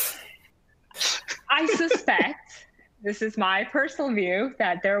I suspect, this is my personal view,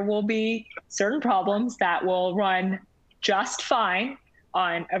 that there will be certain problems that will run just fine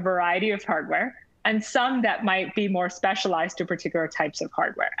on a variety of hardware, and some that might be more specialized to particular types of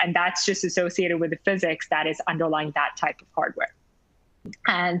hardware. And that's just associated with the physics that is underlying that type of hardware.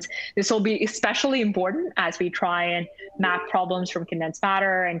 And this will be especially important as we try and map problems from condensed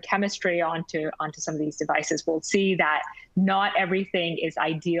matter and chemistry onto some of these devices. We'll see that not everything is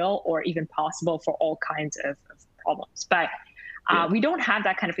ideal or even possible for all kinds of problems. But we don't have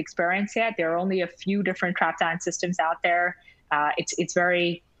that kind of experience yet. There are only a few different trap-down systems out there. It's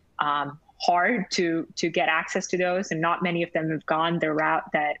very hard to get access to those, and not many of them have gone the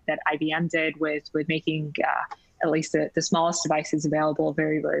route that IBM did with making at least the smallest devices available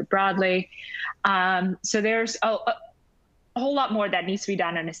very, very broadly. So there's a whole lot more that needs to be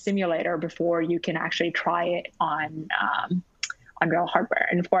done in a simulator before you can actually try it on real hardware.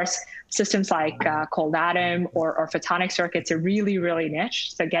 And of course, systems like cold atom or photonic circuits are really, really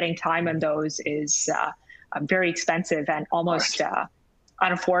niche. So getting time on those is very expensive and almost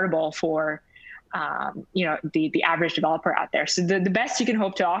unaffordable for the average developer out there. So the best you can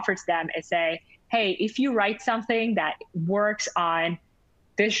hope to offer to them is say, hey, if you write something that works on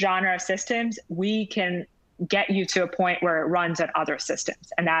this genre of systems, we can get you to a point where it runs on other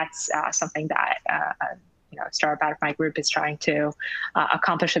systems. And that's something that a startup out of my group is trying to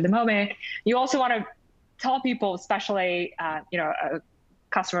accomplish at the moment. You also want to tell people, especially a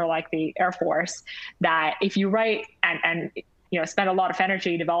customer like the Air Force, that if you write and spend a lot of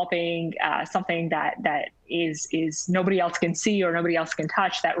energy developing something that is nobody else can see or nobody else can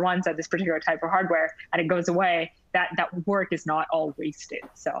touch, that runs on this particular type of hardware, and it goes away, that work is not all wasted.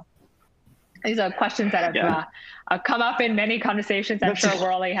 So these are questions that have come up in many conversations. I'm sure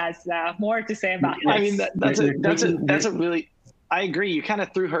Hurley has more to say about this. I mean, that's a really, I agree. You kind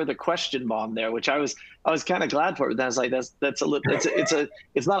of threw her the question bomb there, which I was kind of glad for. But I was like,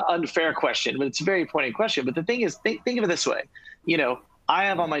 it's not an unfair question, but it's a very pointed question. But the thing is, think of it this way. I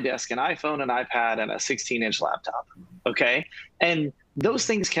have on my desk an iPhone, an iPad, and a 16-inch laptop. Okay, and those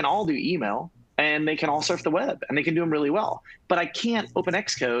things can all do email, and they can all surf the web, and they can do them really well. But I can't open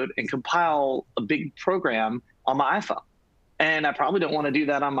Xcode and compile a big program on my iPhone. And I probably don't want to do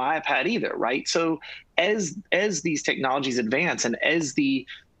that on my iPad either, right? So as these technologies advance and as the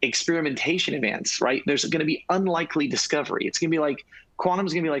experimentation advance, right, there's going to be unlikely discovery. It's going to be like,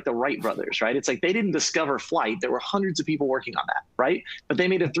 quantum's going to be like the Wright brothers, right? It's like they didn't discover flight. There were hundreds of people working on that, right? But they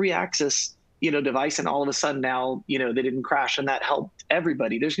made a 3-axis, device, and all of a sudden now, they didn't crash, and that helped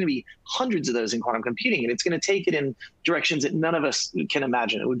everybody. There's going to be hundreds of those in quantum computing, and it's going to take it in directions that none of us can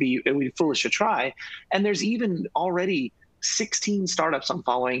imagine. It would be foolish to try. And there's even already 16 startups I'm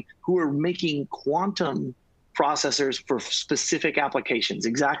following who are making quantum processors for specific applications,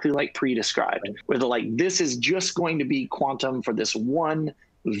 exactly like pre-described, where they're like, this is just going to be quantum for this one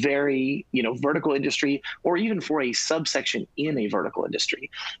very, vertical industry, or even for a subsection in a vertical industry.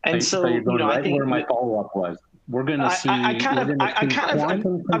 And so you're going I think where my follow-up was. We're going to see. I'm kind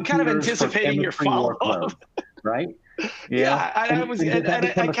of anticipating your follow-up, right? Yeah, I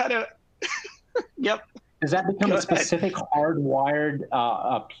kind of. Yep. Does that become a specific hardwired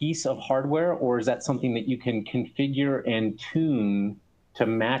piece of hardware, or is that something that you can configure and tune to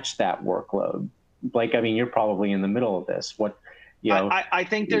match that workload? Blake, I mean, you're probably in the middle of this. What, you know? I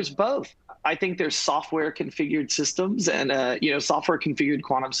think there's both. I think there's software configured systems and software configured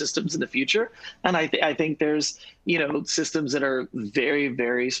quantum systems in the future, and I think there's systems that are very,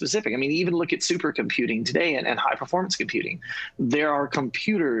 very specific. I mean, even look at supercomputing today and high performance computing. There are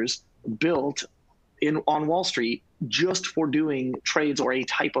computers built on Wall Street just for doing trades or a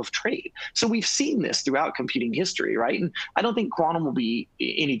type of trade. So we've seen this throughout computing history, right? And I don't think quantum will be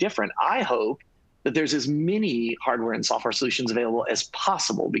any different. I hope that there's as many hardware and software solutions available as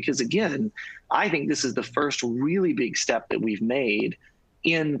possible, because again, I think this is the first really big step that we've made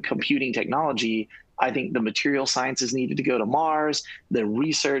in computing technology. I think the material sciences needed to go to Mars, the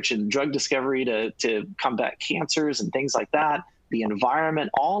research and drug discovery to combat cancers and things like that, the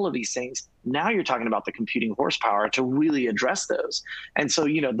environment, all of these things. Now you're talking about the computing horsepower to really address those. And so,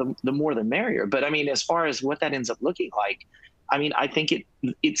 the more the merrier. But I mean, as far as what that ends up looking like, I mean, I think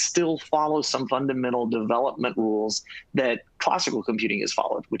it still follows some fundamental development rules that classical computing has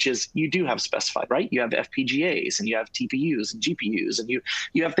followed, which is you do have specified, right? You have FPGAs and you have TPUs and GPUs and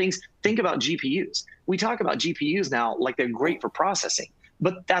you have things. Think about GPUs. We talk about GPUs now like they're great for processing,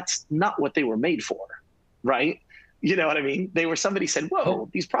 but that's not what they were made for, right? You know what I mean? Somebody said, whoa,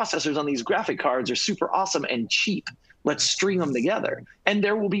 these processors on these graphic cards are super awesome and cheap. Let's string them together. And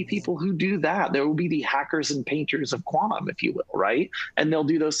there will be people who do that. There will be the hackers and painters of quantum, if you will, right? And they'll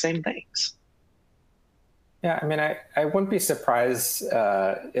do those same things. Yeah, I mean, I wouldn't be surprised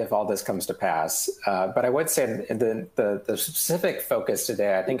if all this comes to pass. But I would say the specific focus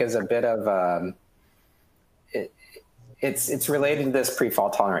today, I think, is a bit of it's related to this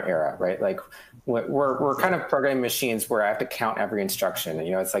pre-fault tolerant era, right? Like we're kind of programming machines where I have to count every instruction. And,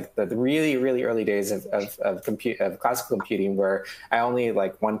 it's like the really, really early days of classical computing where I only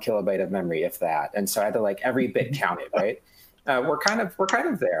like 1 kilobyte of memory, if that. And so I had to like every bit counted, right? We're kind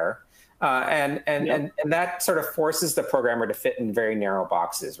of there. And that sort of forces the programmer to fit in very narrow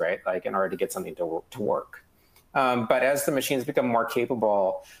boxes, right? Like in order to get something to work. But as the machines become more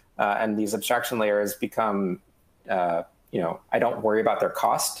capable and these abstraction layers become, I don't worry about their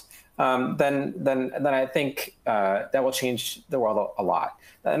cost, then I think that will change the world a lot.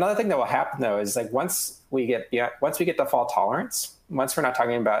 Another thing that will happen though is like once we get to fault tolerance, once we're not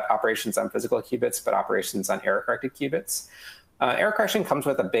talking about operations on physical qubits, but operations on error-corrected qubits, error correction comes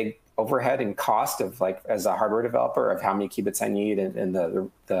with a big overhead and cost of like as a hardware developer of how many qubits I need and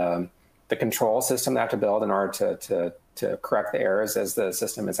the control system that I have to build in order to correct the errors as the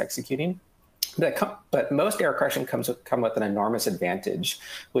system is executing. But most error correction come with an enormous advantage,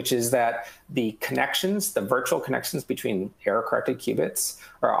 which is that the virtual connections between error-corrected qubits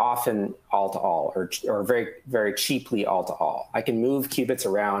are often all-to-all or very, very cheaply all-to-all. I can move qubits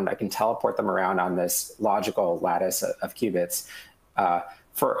around. I can teleport them around on this logical lattice of qubits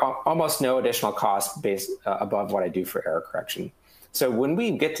for almost no additional cost based above what I do for error correction. So when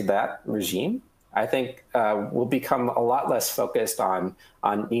we get to that regime, I think we'll become a lot less focused on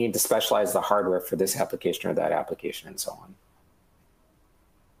needing to specialize the hardware for this application or that application and so on.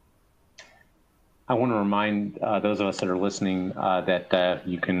 I want to remind those of us that are listening that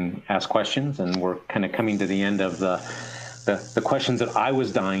you can ask questions, and we're kind of coming to the end of the questions that I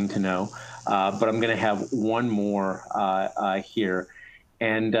was dying to know, but I'm going to have one more here,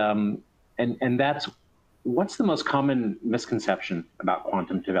 and that's, what's the most common misconception about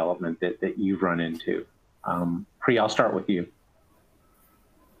quantum development that you've run into? Pri, I'll start with you.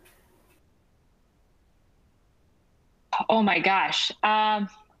 Oh my gosh. I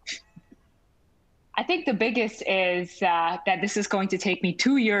think the biggest is that this is going to take me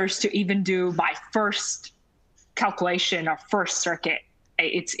 2 years to even do my first calculation or first circuit.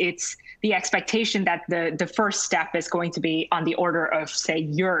 It's the expectation that the first step is going to be on the order of, say,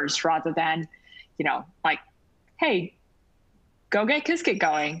 years rather than, like, hey, go get Qiskit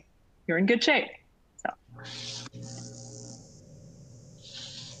going. You're in good shape. So.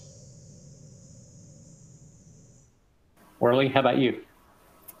 Hurley, how about you?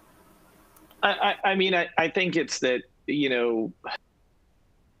 I mean, I think it's that,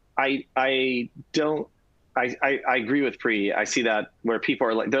 I agree with Pri. I see that where people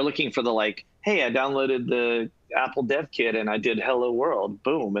are like, they're looking for the like, hey, I downloaded the Apple Dev Kit and I did Hello World,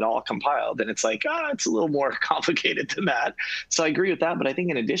 boom, it all compiled. And it's like, it's a little more complicated than that. So I agree with that. But I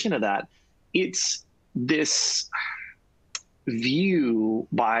think in addition to that, it's this view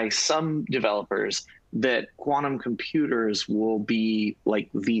by some developers that quantum computers will be like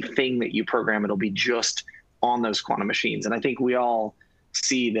the thing that you program. It'll be just on those quantum machines. And I think we all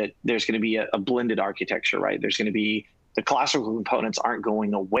see that there's going to be a blended architecture, right? There's going to be the classical components aren't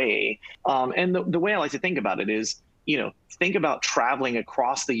going away. And the way I like to think about it is think about traveling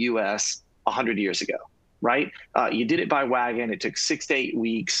across the US 100 years ago, right? You did it by wagon. It took 6 to 8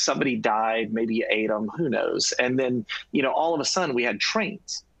 weeks. Somebody died. Maybe you ate them. Who knows? And then, all of a sudden we had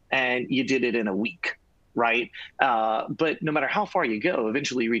trains and you did it in a week, right? But no matter how far you go,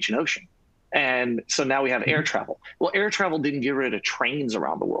 eventually you reach an ocean. And so now we have air travel. Well, air travel didn't get rid of trains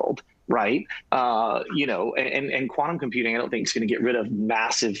around the world, right? And quantum computing, I don't think is going to get rid of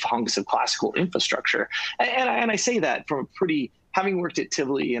massive hunks of classical infrastructure. And I say that from having worked at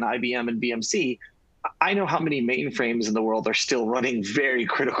Tivoli and IBM and BMC, I know how many mainframes in the world are still running very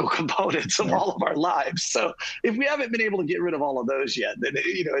critical components of all of our lives. So if we haven't been able to get rid of all of those yet, then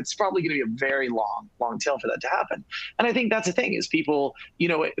it's probably going to be a very long tail for that to happen. And I think that's the thing is people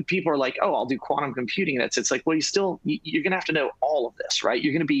are like, oh, I'll do quantum computing. It's like, well, you're going to have to know all of this, right?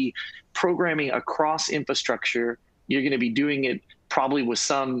 You're going to be programming across infrastructure. You're going to be doing it probably with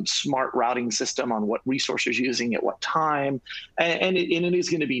some smart routing system on what resources you're using at what time. And it is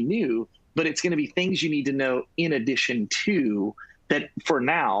going to be new. But it's going to be things you need to know in addition to that for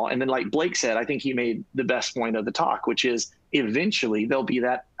now. And then like Blake said, I think he made the best point of the talk, which is eventually there'll be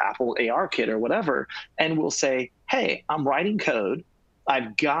that Apple AR kit or whatever. And we'll say, hey, I'm writing code.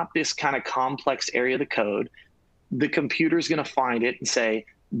 I've got this kind of complex area of the code. The computer's going to find it and say,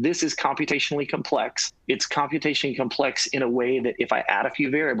 this is computationally complex. It's computationally complex in a way that if I add a few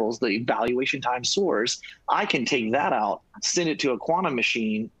variables, the evaluation time soars, I can take that out, send it to a quantum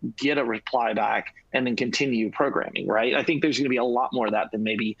machine, get a reply back, and then continue programming, right? I think there's going to be a lot more of that than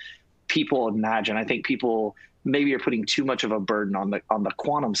maybe people imagine. I think people maybe are putting too much of a burden on the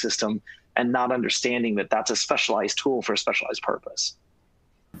quantum system and not understanding that that's a specialized tool for a specialized purpose.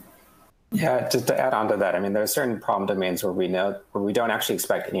 Yeah, just to add on to that, I mean, there are certain problem domains where we don't actually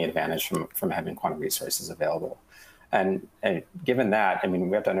expect any advantage from having quantum resources available. And given that, I mean,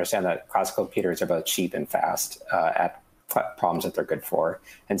 we have to understand that classical computers are both cheap and fast at problems that they're good for.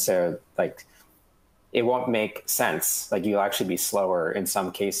 And so, like, it won't make sense. Like, you'll actually be slower in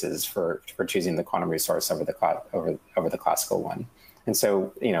some cases for choosing the quantum resource over the classical one. And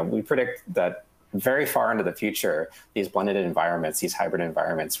so, we predict that very far into the future, these blended environments, these hybrid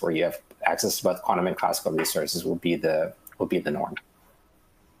environments where you have access to both quantum and classical resources will be the norm.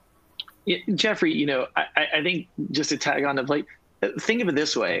 Yeah, Jeffrey, I think just to tag on to Blake, think of it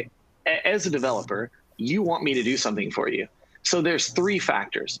this way. As a developer, you want me to do something for you. So there's 3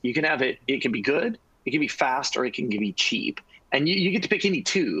 factors. You can have it can be good, it can be fast, or it can be cheap. And you get to pick any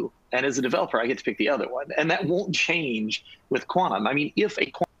 2. And as a developer, I get to pick the other one. And that won't change with quantum. I mean, if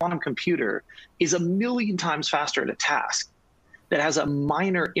a quantum computer is 1,000,000 times faster at a task that has a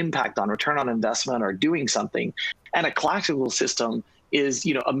minor impact on return on investment or doing something, and a classical system is,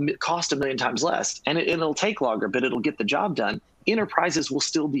 cost 1,000,000 times less, and it'll take longer, but it'll get the job done, enterprises will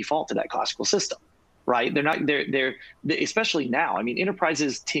still default to that classical system. Right? They're especially now. I mean,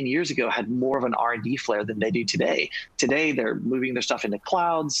 enterprises 10 years ago had more of an R&D flair than they do today. Today, they're moving their stuff into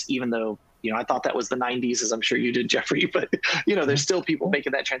clouds, even though, I thought that was the 90s, as I'm sure you did, Jeffrey, but, there's still people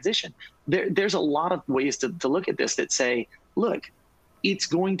making that transition. There's a lot of ways to look at this that say, look, it's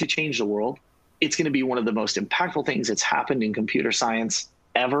going to change the world. It's going to be one of the most impactful things that's happened in computer science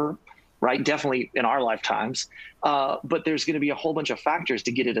ever. Right, definitely in our lifetimes, but there's going to be a whole bunch of factors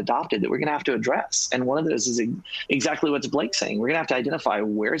to get it adopted that we're going to have to address. And one of those is exactly what Blake's saying. We're going to have to identify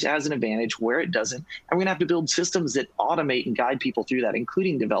where it has an advantage, where it doesn't, and we're going to have to build systems that automate and guide people through that,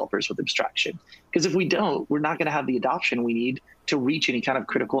 including developers with abstraction. Because if we don't, we're not going to have the adoption we need to reach any kind of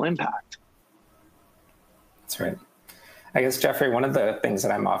critical impact. That's right. I guess, Jeffrey, one of the things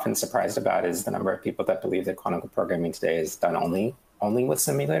that I'm often surprised about is the number of people that believe that quantum programming today is done only with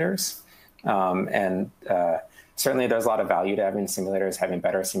simulators. Certainly there's a lot of value to having simulators. Having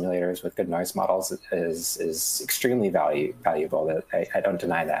better simulators with good noise models is extremely valuable. I don't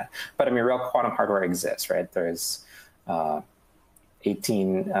deny that. But I mean, real quantum hardware exists, right? There's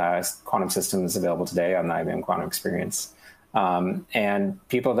 18 quantum systems available today on the IBM Quantum experience. And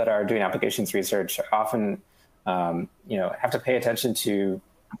people that are doing applications research often have to pay attention to,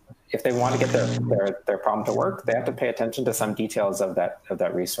 if they want to get their problem to work, they have to pay attention to some details of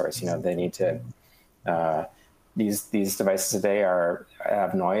that resource. They need to, these devices today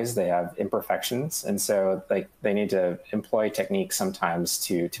have noise, they have imperfections. And so they need to employ techniques sometimes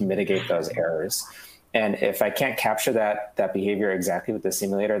to mitigate those errors. And if I can't capture that behavior exactly with the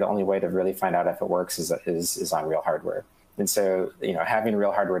simulator, the only way to really find out if it works is on real hardware. And so, having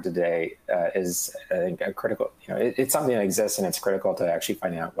real hardware today is, I think, a critical, it's something that exists, and it's critical to actually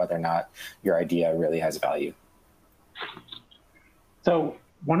finding out whether or not your idea really has value. So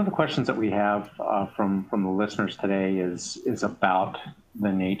one of the questions that we have from the listeners today is about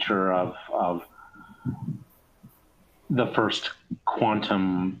the nature of the first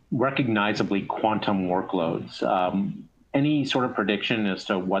recognizably quantum workloads. Any sort of prediction as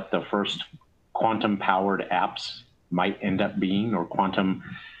to what the first quantum-powered apps might end up being, or quantum,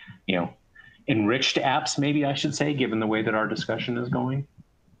 enriched apps, maybe I should say, given the way that our discussion is going?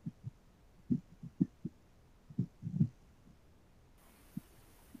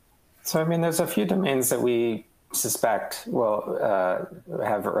 So, there's a few domains that we suspect will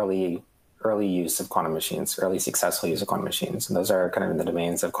have early use of quantum machines, early successful use of quantum machines. And those are kind of in the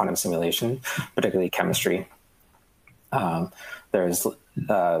domains of quantum simulation, particularly chemistry. There's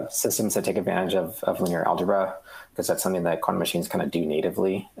systems that take advantage of linear algebra, because that's something that quantum machines kind of do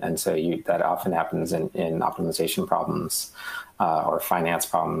natively. And so that often happens in optimization problems or finance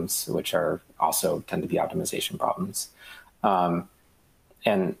problems, which are also tend to be optimization problems.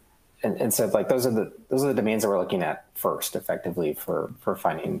 And so like those are the domains that we're looking at first, effectively for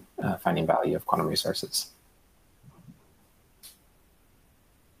finding value of quantum resources.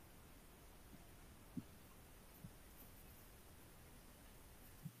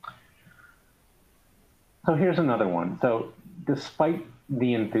 So here's another one. So despite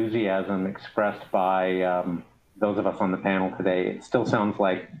the enthusiasm expressed by those of us on the panel today, it still sounds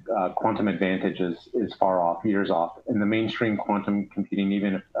like quantum advantage is far off, years off. And the mainstream quantum computing,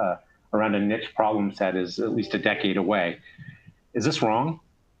 even if, around a niche problem set, is at least a decade away. Is this wrong?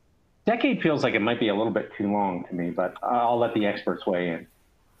 Decade feels like it might be a little bit too long to me, but I'll let the experts weigh in.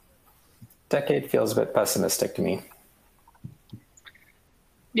 Decade feels a bit pessimistic to me.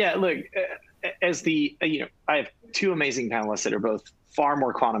 Yeah, look, as I have two amazing panelists that are both far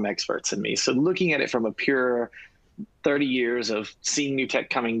more quantum experts than me. So looking at it from a pure 30 years of seeing new tech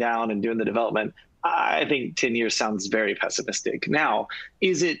coming down and doing the development, I think 10 years sounds very pessimistic. Now,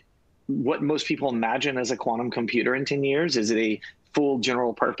 is it what most people imagine as a quantum computer in 10 years? Is it a full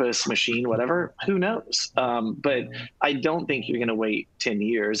general purpose machine, whatever? Who knows? But I don't think you're going to wait 10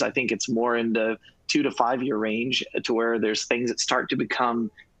 years. I think it's more in the 2 to 5 year range, to where there's things that start to become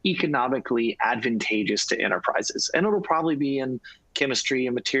economically advantageous to enterprises. And it'll probably be in chemistry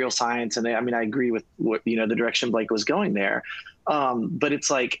and material science. And I agree with what, the direction Blake was going there. But it's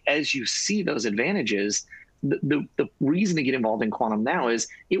like, as you see those advantages, the reason to get involved in quantum now is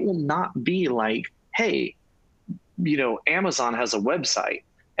it will not be like, hey, Amazon has a website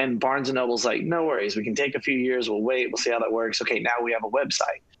and Barnes and Noble's like, no worries, we can take a few years, we'll wait, we'll see how that works. Okay, now we have a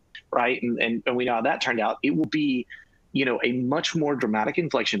website, right? And we know how that turned out. It will be, a much more dramatic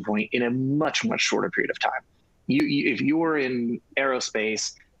inflection point in a much, much shorter period of time. If you're in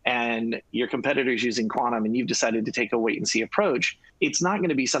aerospace and your competitor's using quantum and you've decided to take a wait and see approach, it's not going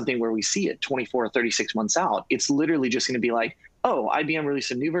to be something where we see it 24 or 36 months out. It's literally just going to be like, oh, IBM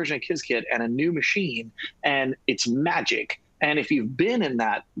released a new version of Qiskit and a new machine, and it's magic. And if you've been in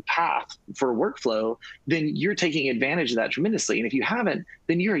that path for workflow, then you're taking advantage of that tremendously. And if you haven't,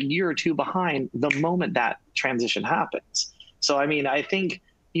 then you're a year or two behind the moment that transition happens. So, I think,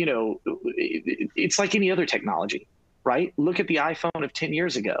 it's like any other technology, right? Look at the iPhone of 10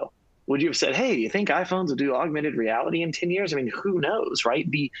 years ago. Would you have said, hey, do you think iPhones will do augmented reality in 10 years? Who knows, right?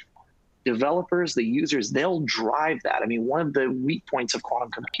 The developers, the users, they'll drive that. One of the weak points of quantum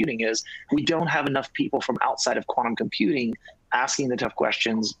computing is we don't have enough people from outside of quantum computing asking the tough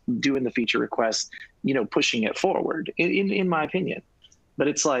questions, doing the feature requests, pushing it forward, in my opinion. But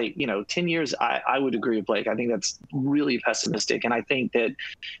it's like, 10 years, I would agree with Blake. I think that's really pessimistic. And I think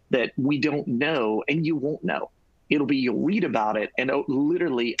that we don't know, and you won't know. You'll read about it, and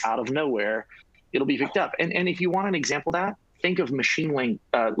literally out of nowhere, it'll be picked up. And if you want an example of that, think of machine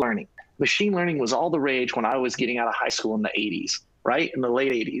learning. Machine learning was all the rage when I was getting out of high school in the 80s, right? In the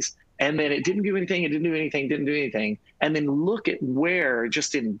late 80s. And then it didn't do anything, didn't do anything. And then look at where,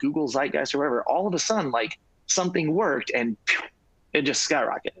 just in Google Zeitgeist or wherever, all of a sudden, like, something worked and it just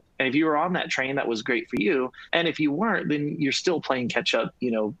skyrocketed. And if you were on that train, that was great for you. And if you weren't, then you're still playing catch up,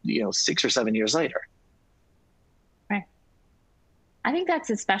 6 or 7 years later. Right. I think that's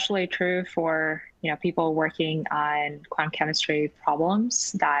especially true for people working on quantum chemistry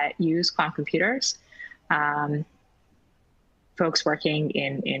problems that use quantum computers. Folks working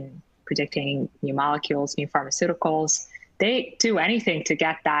in predicting new molecules, new pharmaceuticals, they do anything to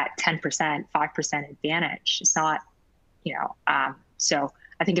get that 10%, 5% advantage. It's not, so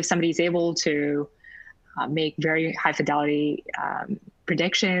I think if somebody's able to make very high fidelity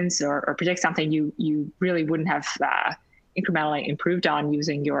predictions or predict something you really wouldn't have incrementally improved on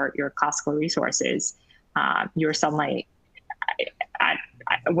using your classical resources, you're suddenly at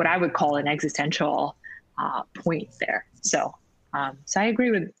what I would call an existential point there. So I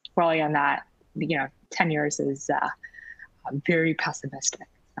agree with Hurley on that. 10 years is very pessimistic.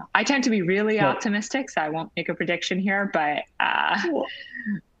 So I tend to be really optimistic, so I won't make a prediction here, but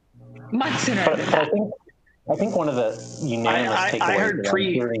much sooner than that. I think one of the unanimous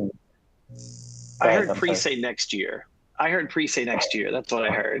takeaways I heard Pri say next year. I heard Pri say next year. That's what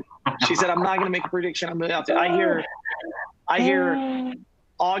I heard. She said, "I'm not going to make a prediction. I'm going to." I hear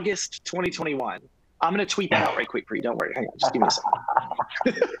August 2021. I'm going to tweet that out right quick, Pri. Don't worry. Hang on. Just give me a second.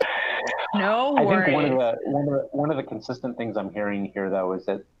 No worries. I think one of the consistent things I'm hearing here, though, is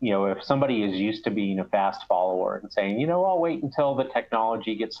that, if somebody is used to being a fast follower and saying, I'll wait until the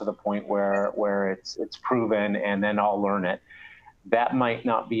technology gets to the point where it's proven and then I'll learn it, that might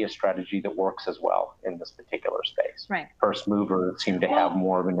not be a strategy that works as well in this particular space. Right. First movers seem to have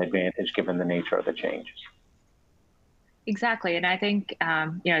more of an advantage given the nature of the changes. Exactly. And I think,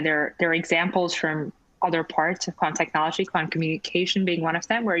 there are examples from other parts of quantum technology, quantum communication being one of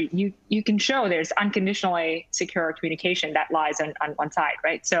them, where you can show there's unconditionally secure communication that lies on one side,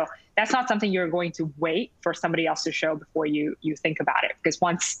 right? So that's not something you're going to wait for somebody else to show before you think about it, because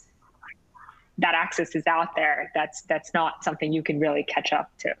once that access is out there, that's not something you can really catch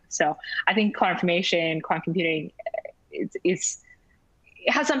up to. So I think quantum information, quantum computing, it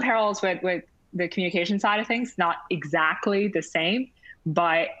has some parallels with the communication side of things, not exactly the same,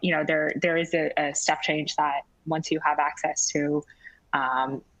 but there is a step change that once you have access to,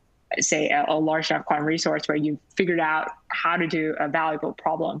 say, a large enough quantum resource where you've figured out how to do a valuable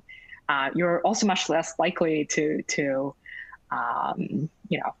problem, you're also much less likely to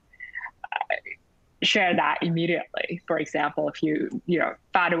share that immediately. For example, if you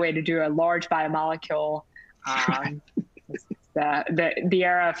found a way to do a large biomolecule. The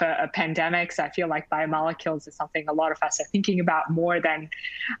era of a pandemic, so I feel like biomolecules is something a lot of us are thinking about more than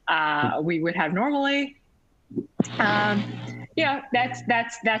we would have normally. That's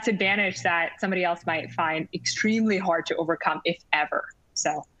advantage that somebody else might find extremely hard to overcome, if ever.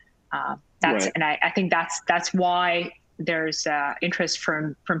 So that's right. And I think that's why there's interest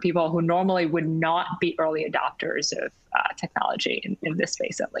from people who normally would not be early adopters of technology in this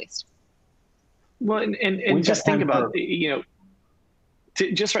space, at least. Well, and just think about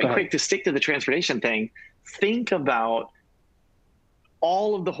quick, to stick to the transportation thing, think about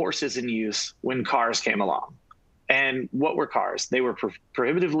all of the horses in use when cars came along. And what were cars? They were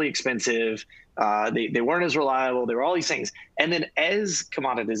prohibitively expensive. They weren't as reliable. There were all these things. And then as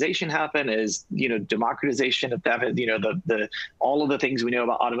commoditization happened, as democratization of that, all of the things we know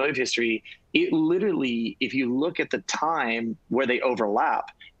about automotive history, it literally, if you look at the time where they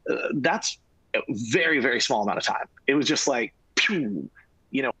overlap, that's a very, very small amount of time. It was just like, pew,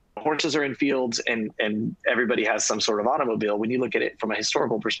 horses are in fields and everybody has some sort of automobile. When you look at it from a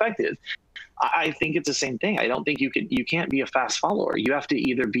historical perspective, I think it's the same thing. I don't think you can't be a fast follower. You have to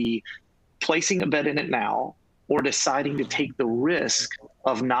either be placing a bet in it now or deciding to take the risk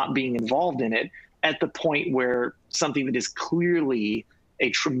of not being involved in it at the point where something that is clearly a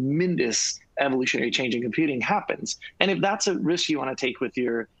tremendous evolutionary change in computing happens. And if that's a risk you want to take with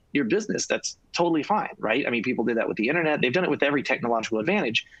your business, that's totally fine, right? I mean, people did that with the internet. They've done it with every technological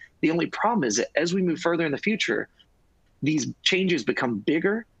advantage. The only problem is that as we move further in the future, these changes become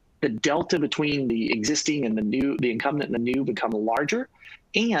bigger. The delta between the existing and the incumbent and the new become larger,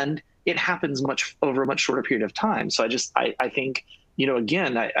 and it happens over a much shorter period of time. So I think,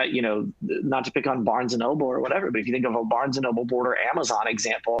 again, not to pick on Barnes & Noble or whatever, but if you think of a Barnes & Noble board or Amazon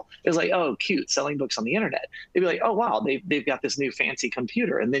example, it's like, oh, cute, selling books on the internet. They'd be like, oh, wow, they've got this new fancy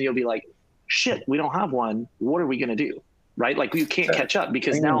computer. And then you'll be like, shit, we don't have one. What are we going to do? Right? Like, you can't catch up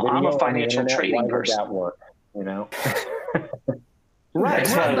because now I'm a financial trading person. Why would that work, Right.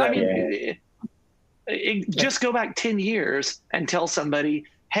 Well, I mean, just go back 10 years and tell somebody,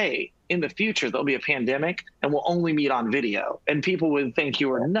 hey, in the future, there'll be a pandemic and we'll only meet on video. And people would think you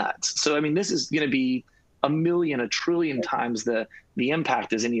were nuts. So, I mean, this is going to be a trillion times the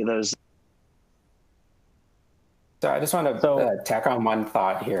impact as any of those. So I just want to tack on one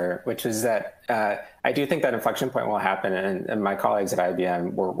thought here, which is that I do think that inflection point will happen, and my colleagues at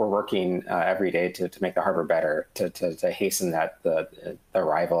IBM, we're working every day to make the hardware better, to hasten the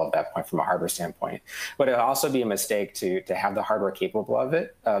arrival of that point from a hardware standpoint. But it'll also be a mistake to have the hardware capable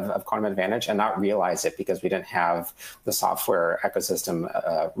of quantum advantage and not realize it because we didn't have the software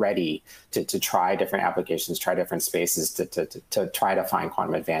ecosystem ready to try different applications, try different spaces to try to find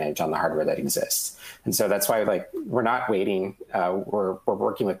quantum advantage on the hardware that exists. And so that's why, we're not waiting. We're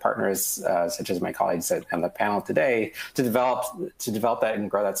working with partners such as my colleagues on the panel today to develop that and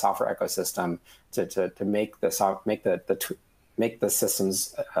grow that software ecosystem to make the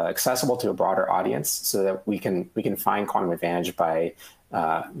systems accessible to a broader audience, so that we can find quantum advantage by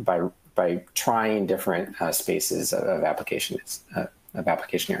trying different spaces of applications. of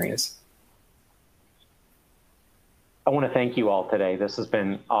application areas. I want to thank you all today. This has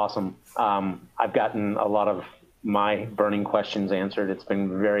been awesome. I've gotten a lot of my burning questions answered. It's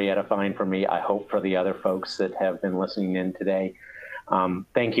been very edifying for me. I hope for the other folks that have been listening in today.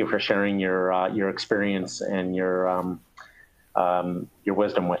 Thank you for sharing your experience and your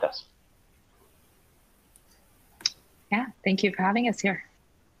wisdom with us. Yeah, thank you for having us here.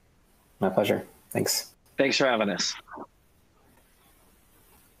 My pleasure. Thanks. Thanks for having us.